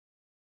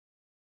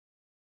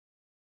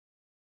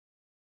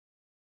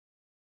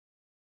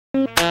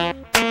Rick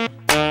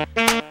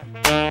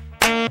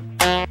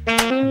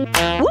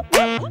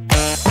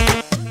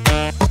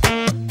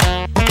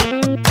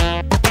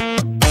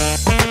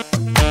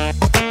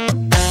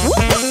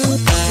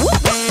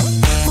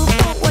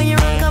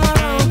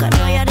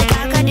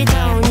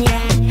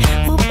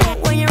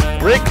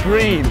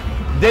Green,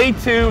 day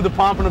 2 of the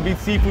Pompano Beach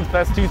Seafood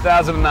Fest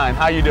 2009.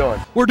 How you doing?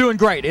 We're doing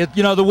great.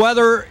 You know, the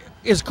weather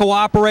is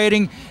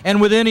cooperating,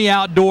 and with any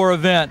outdoor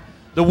event,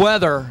 the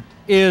weather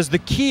is the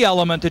key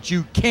element that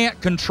you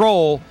can't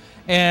control.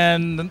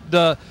 And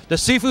the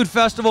Seafood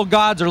Festival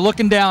gods are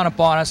looking down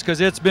upon us because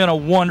it's been a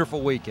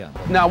wonderful weekend.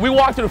 Now, we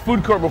walked through the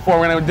food court before.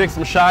 We're going to dig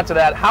some shots of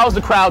that. How's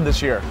the crowd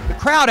this year? The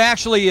crowd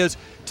actually is,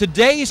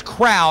 today's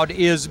crowd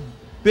is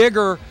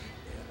bigger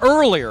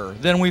earlier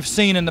than we've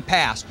seen in the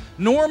past.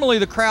 Normally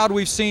the crowd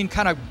we've seen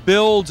kind of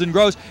builds and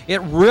grows.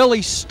 It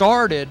really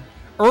started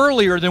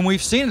earlier than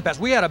we've seen in the past.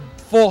 We had a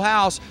full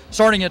house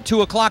starting at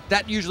 2 o'clock.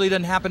 That usually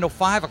doesn't happen till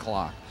 5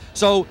 o'clock.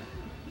 So,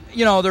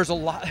 you know, there's a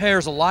lot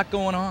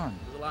going on.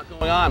 There's a lot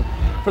going on.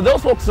 For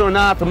those folks who are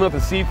not familiar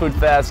with the Seafood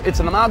Fest, it's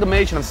an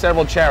amalgamation of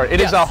several charities.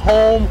 It Yes. is a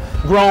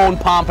homegrown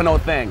Pompano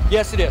thing.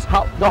 Yes, it is.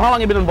 How long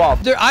have you been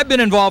involved? I've been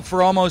involved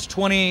for almost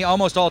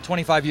all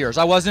 25 years.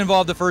 I wasn't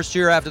involved the first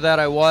year. After that,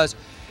 I was.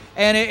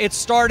 And it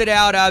started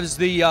out as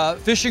the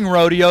Fishing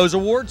Rodeos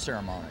award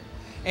ceremony.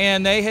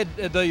 And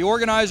the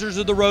organizers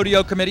of the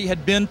rodeo committee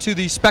had been to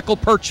the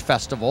Speckled Perch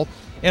Festival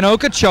in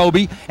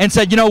Okeechobee and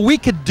said, you know, we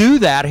could do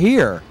that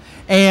here.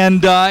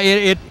 And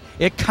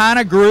it kind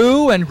of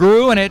grew,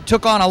 and it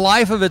took on a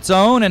life of its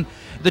own. And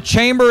the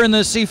chamber and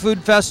the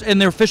Seafood Fest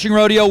and their Fishing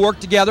Rodeo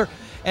worked together.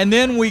 And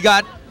then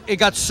it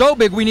got so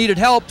big we needed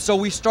help, so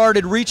we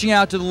started reaching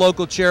out to the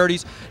local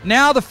charities.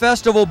 Now the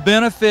festival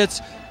benefits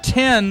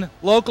 10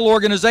 local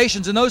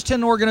organizations, and those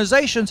 10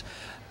 organizations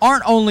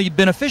aren't only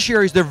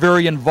beneficiaries, they're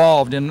very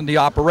involved in the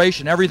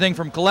operation. Everything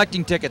from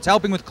collecting tickets,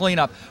 helping with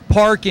cleanup,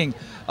 parking,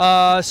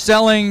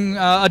 selling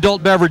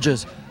adult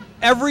beverages.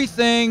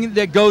 Everything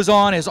that goes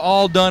on is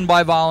all done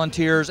by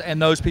volunteers,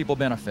 and those people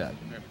benefit.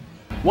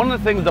 One of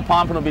the things the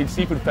Pompano Beach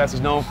Seafood Fest is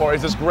known for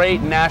is this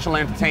great national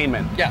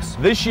entertainment. Yes.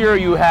 This year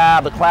you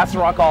have the Classic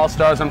Rock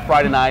All-Stars on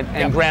Friday night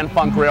and Yep. Grand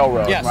Funk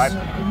Railroad, Yes. right?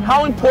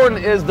 How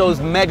important is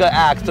those mega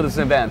acts to this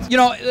event? You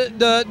know,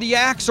 the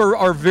acts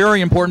are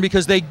very important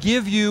because they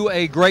give you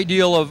a great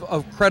deal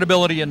of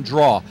credibility and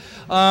draw.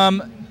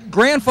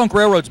 Grand Funk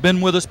Railroad's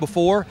been with us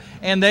before,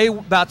 and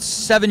about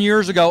 7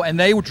 years ago, and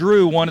they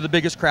drew one of the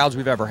biggest crowds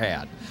we've ever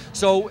had.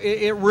 So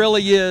it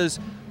really is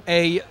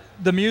the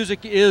music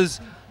is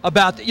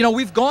about, you know,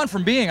 we've gone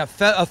from being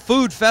a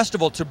food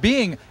festival to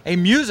being a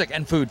music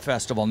and food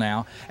festival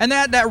now, and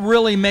that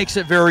really makes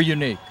it very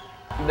unique.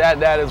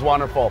 That is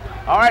wonderful.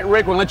 All right,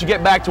 Rick, we'll let you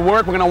get back to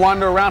work. We're going to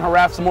wander around,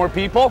 harass some more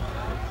people.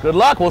 Good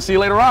luck. We'll see you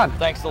later on.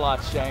 Thanks a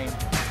lot, Shane.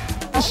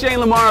 This is Shane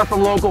Lamar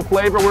from Local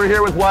Flavor. We're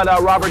here with what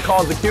Robert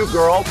calls the cute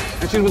girl,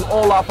 and she's with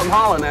Olaf from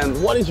Holland.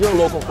 And what is your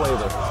local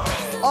flavor?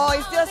 Oh,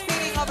 it's just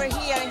sitting over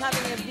here and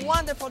having a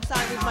wonderful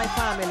time with my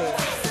family.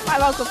 My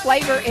local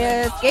flavor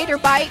is Gator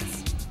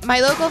Bites.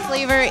 My local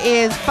flavor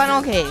is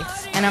funnel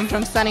cakes, and I'm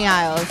from Sunny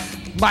Isles.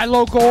 My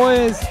local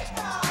is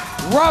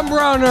Rum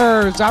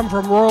Runners. I'm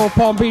from Royal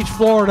Palm Beach,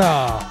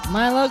 Florida.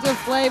 My local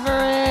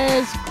flavor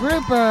is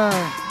grouper.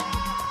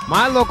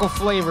 My local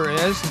flavor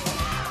is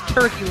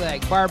turkey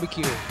leg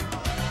barbecue.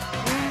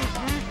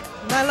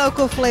 My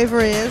local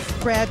flavor is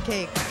crab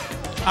cakes.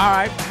 All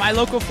right, my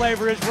local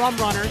flavor is Rum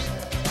Runners.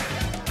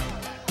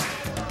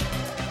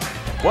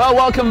 Well,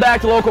 welcome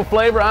back to Local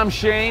Flavor. I'm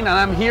Shane, and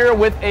I'm here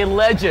with a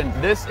legend.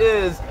 This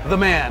is the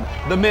man,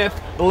 the myth,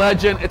 the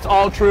legend. It's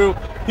all true.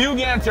 Hugh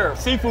Ganter,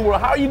 Seafood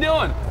World. How are you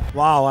doing?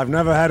 Wow, I've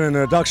never had an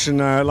introduction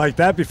like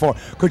that before.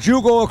 Could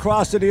you go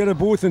across to the other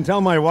booth and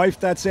tell my wife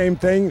that same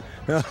thing?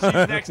 She's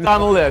next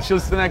on the list.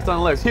 She's the next on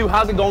the list. Hugh,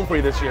 how's it going for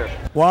you this year?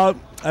 Well,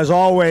 as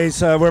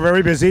always, we're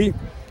very busy.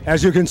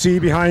 As you can see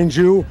behind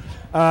you,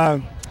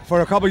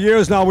 for a couple of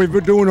years now, we've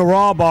been doing a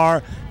raw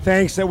bar,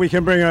 thanks that we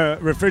can bring a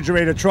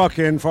refrigerated truck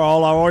in for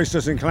all our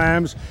oysters and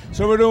clams.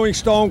 So we're doing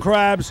stone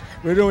crabs,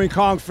 we're doing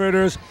conch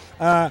fritters.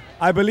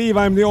 I believe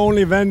I'm the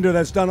only vendor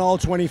that's done all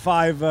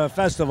 25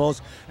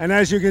 festivals. And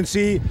as you can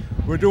see,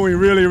 we're doing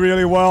really,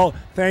 really well.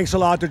 Thanks a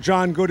lot to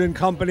John Good and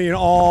Company and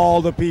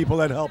all the people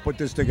that helped put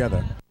this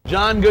together.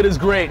 John Good is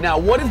great. Now,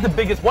 what is the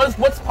biggest,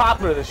 what's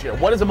popular this year?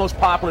 What is the most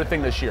popular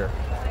thing this year?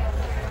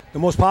 The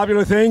most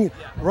popular thing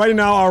right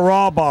now, our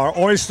raw bar: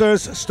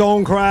 oysters,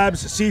 stone crabs,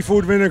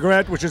 seafood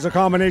vinaigrette, which is a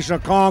combination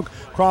of conch,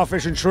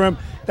 crawfish, and shrimp.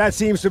 That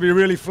seems to be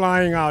really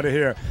flying out of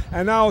here.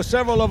 And now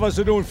several of us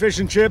are doing fish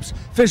and chips.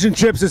 Fish and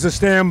chips is a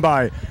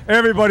standby.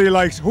 Everybody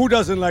likes, who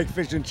doesn't like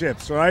fish and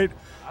chips, right?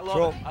 I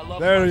love it. I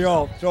love it. There you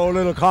go. Throw a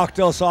little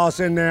cocktail sauce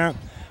in there.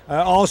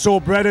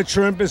 Also, breaded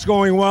shrimp is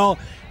going well.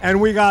 And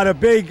we got a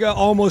big,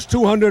 almost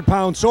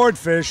 200-pound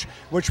swordfish,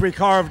 which we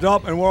carved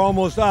up, and we're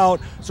almost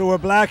out. So we're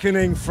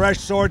blackening fresh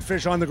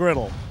swordfish on the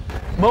griddle.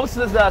 most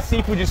of the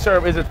seafood you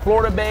serve, is it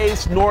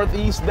Florida-based,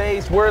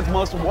 Northeast-based? Where's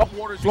most of what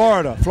waters?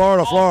 Florida. You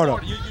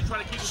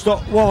try to keep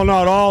it Well,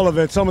 not all of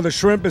it. Some of the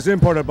shrimp is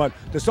imported, but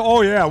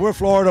oh yeah, we're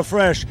Florida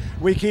fresh.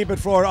 We keep it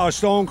Florida. Our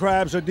stone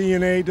crabs are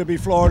DNA'd to be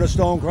Florida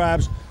stone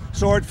crabs.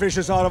 Swordfish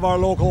is out of our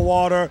local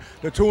water.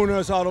 The tuna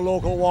is out of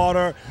local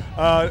water.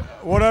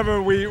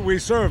 Whatever we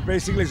serve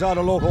basically is out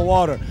of local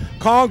water.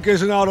 Conch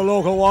isn't out of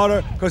local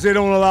water because they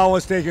don't allow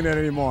us taking it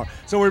anymore.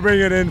 So we bring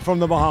it in from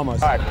the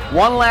Bahamas. All right,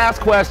 one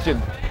last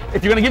question.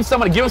 If you're gonna give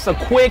somebody, give us a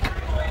quick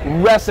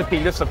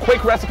recipe, just a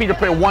quick recipe to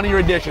prepare one of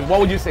your dishes. What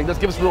would you say?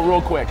 Just give us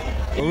real quick.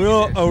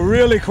 A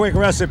really quick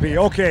recipe.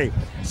 Okay,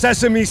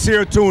 sesame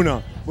seared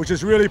tuna, which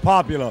is really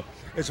popular.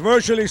 It's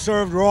virtually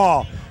served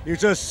raw. You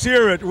just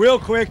sear it real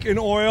quick in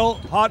oil,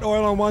 hot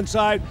oil on one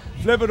side,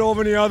 flip it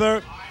over the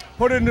other,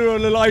 put it into a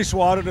little ice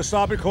water to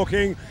stop it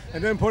cooking,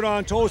 and then put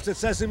on toasted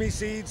sesame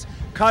seeds,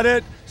 cut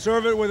it,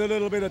 serve it with a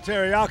little bit of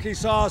teriyaki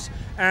sauce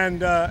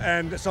and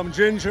some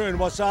ginger and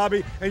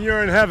wasabi, and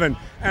you're in heaven.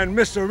 And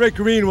Mr. Rick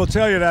Green will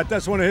tell you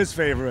that's one of his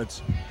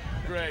favorites.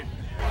 Great.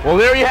 Well,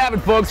 there you have it,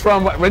 folks,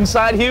 from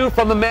Inside Hugh,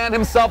 from the man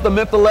himself, the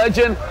myth, the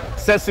legend,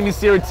 sesame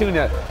seared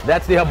tuna.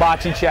 That's the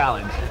Hibachi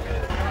Challenge.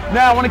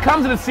 Now, when it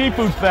comes to the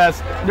Seafood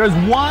Fest, there's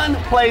one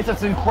place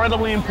that's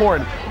incredibly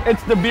important.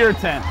 It's the beer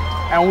tent.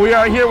 And we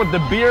are here with the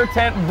beer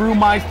tent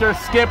brewmeister,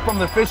 Skip from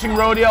the Fishing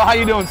Rodeo. How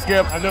you doing,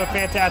 Skip? I'm doing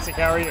fantastic.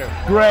 How are you?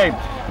 Great.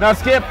 Now,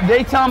 Skip,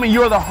 they tell me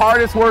you're the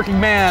hardest working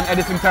man at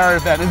this entire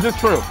event. Is this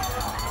true?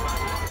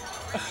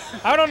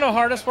 I don't know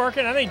hardest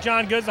working. I think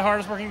John Good's the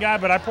hardest working guy,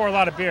 but I pour a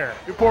lot of beer.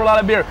 You pour a lot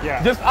of beer.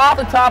 Yeah. Just off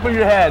the top of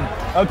your head,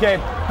 okay,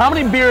 how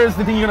many beers do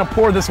you think you're going to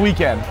pour this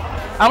weekend?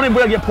 How many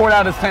beer get poured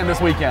out of this tent this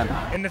weekend?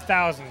 In the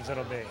thousands,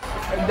 it'll be.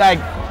 Like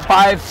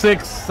 5,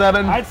 6,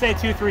 7? I'd say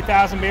 2,000 to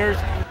 3,000 beers.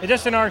 It's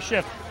just in our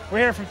shift. We're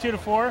here from 2 to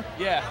 4.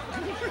 Yeah.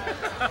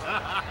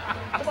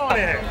 Come on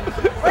in.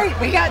 Wait,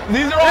 we got.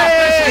 These are all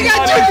fishing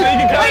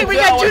buddies, We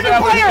got junior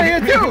player here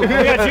too. We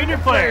got junior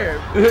player.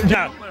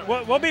 No,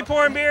 we'll be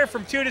pouring beer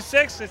from 2 to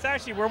 6. It's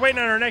actually, we're waiting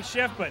on our next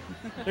shift, but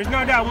there's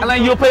no doubt. And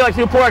then you'll pour like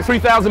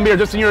 3,000 beer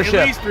just in your at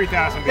shift. least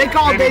 3,000 beers. They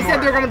called. maybe They said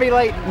more. they're gonna be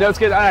late. No, it's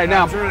good. All right,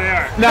 now. I'm sure they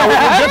are. Now,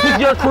 with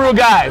your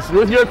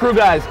crew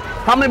guys,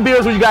 how many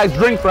beers will you guys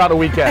drink throughout the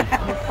weekend?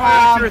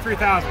 2,000 or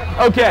 3,000.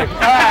 Okay, all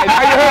right.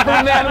 Now you heard from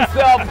the man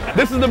himself.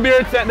 This is the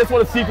beer tent. This is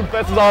what the Seafood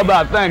Fest is all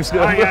about. Thanks. All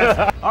right,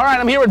 guys. All right,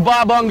 I'm here with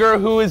Bob Unger,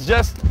 who is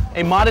just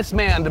a modest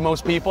man to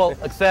most people,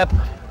 except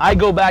I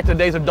go back to the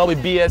days of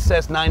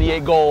WBSS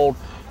 98 Gold.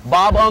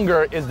 Bob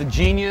Unger is the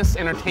genius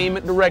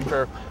entertainment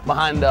director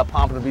behind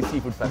Pompano Beach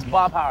Seafood Fest.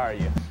 Bob, how are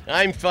you?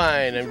 I'm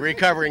fine. I'm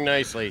recovering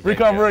nicely.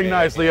 Recovering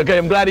nicely. Okay,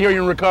 I'm glad to hear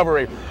you're in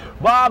recovery.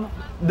 Bob,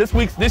 this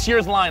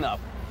year's lineup: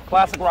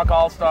 Classic Rock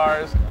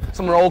All-Stars,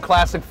 some of our old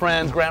classic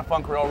friends, Grand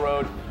Funk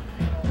Railroad.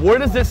 Where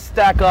does this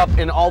stack up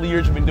in all the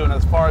years you've been doing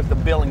as far as the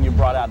billing you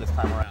brought out this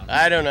time around?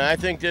 I don't know. I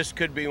think this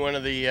could be one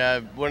of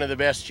the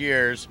best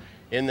years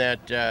in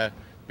that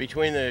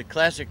between the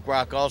Classic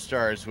Rock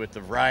All-Stars with the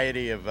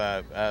variety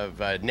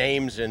of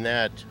names in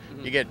that,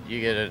 you get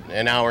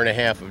an hour and a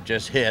half of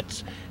just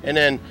hits, and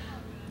then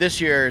this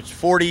year it's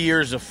 40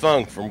 years of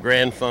funk from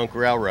Grand Funk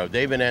Railroad.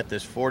 They've been at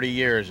this 40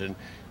 years,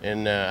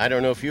 and I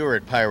don't know if you were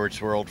at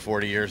Pirates World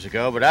 40 years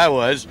ago, but I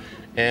was,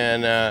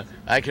 and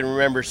I can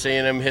remember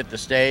seeing them hit the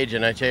stage,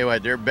 and I tell you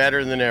what, they're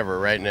better than ever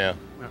right now.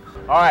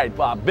 All right,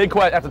 Bob, big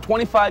question. After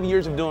 25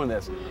 years of doing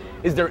this,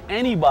 is there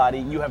anybody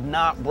you have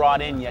not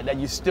brought in yet that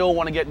you still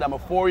want to get done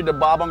before the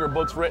Bob Unger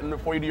book's written,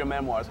 before you do your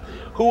memoirs?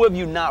 Who have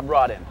you not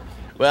brought in?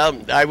 Well,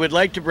 I would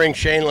like to bring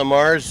Shane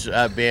Lamar's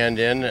band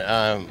in,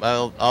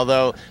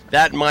 although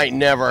that might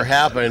never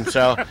happen.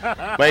 So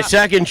my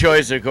second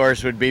choice, of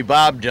course, would be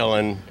Bob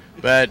Dylan.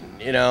 But,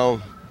 you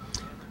know,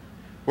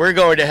 we're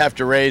going to have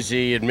to raise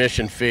the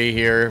admission fee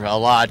here a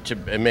lot to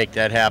make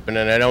that happen,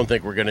 and I don't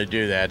think we're going to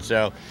do that.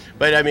 So,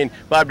 but I mean,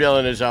 Bob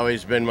Dylan has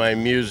always been my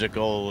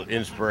musical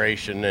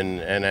inspiration,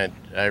 and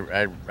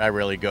I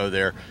really go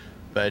there.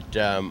 But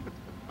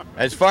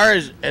as far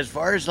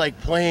as like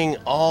playing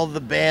all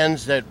the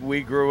bands that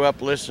we grew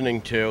up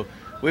listening to,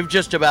 we've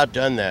just about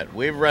done that.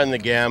 We've run the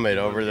gamut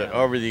over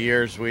the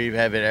years. We've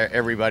had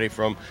everybody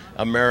from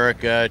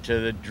America to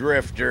the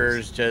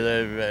Drifters to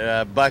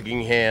the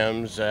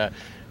Buckinghams.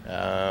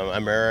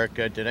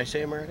 America. Did I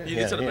say America?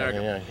 You said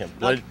America. Yeah.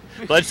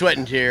 Blood, sweat,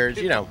 and tears.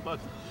 You know.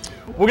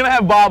 We're going to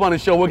have Bob on the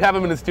show. We'll have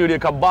him in the studio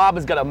because Bob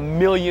has got a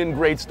million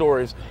great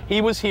stories. He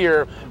was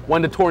here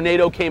when the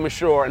tornado came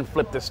ashore and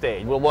flipped the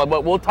stage. We'll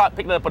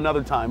pick that up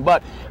another time.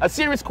 But a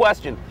serious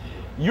question.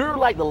 You're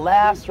like the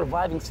last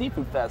surviving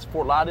Seafood Fest.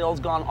 Fort Lauderdale's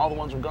gone. All the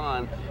ones are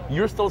gone.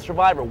 You're still a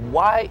survivor.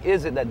 Why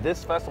is it that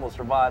this festival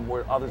survived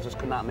where others just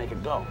could not make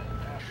it go?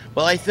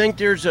 Well, I think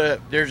there's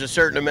a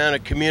certain amount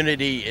of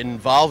community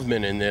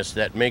involvement in this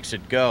that makes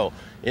it go,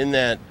 in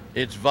that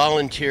it's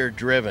volunteer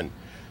driven.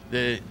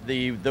 The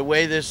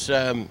way this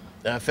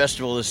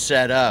festival is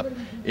set up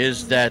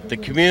is that the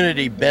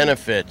community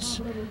benefits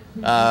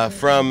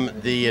from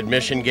the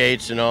admission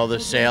gates and all the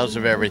sales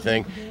of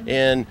everything,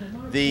 and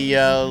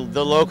the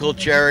local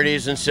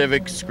charities and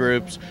civics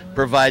groups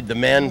provide the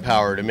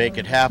manpower to make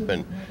it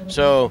happen.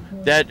 So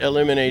that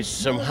eliminates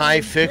some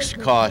high fixed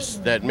costs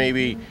that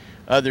maybe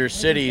other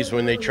cities,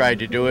 when they tried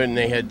to do it and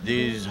they had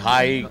these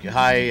high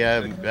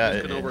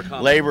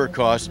labor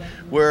costs,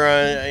 we're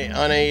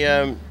on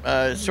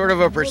a sort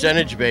of a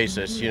percentage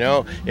basis. You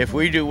know, if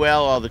we do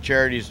well, all the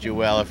charities do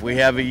well. If we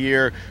have a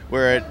year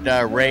where it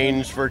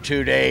rains for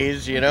 2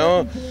 days, you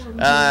know,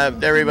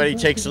 everybody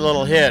takes a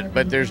little hit,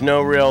 but there's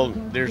no real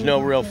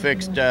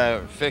fixed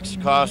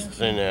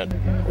costs in it.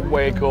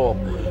 Way cool.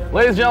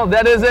 Ladies and gentlemen,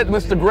 that is it.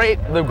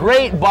 The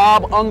great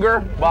Bob Unger.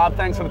 Bob,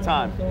 thanks for the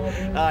time.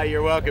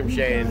 You're welcome,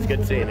 Shane. It's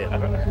good seeing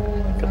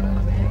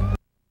you.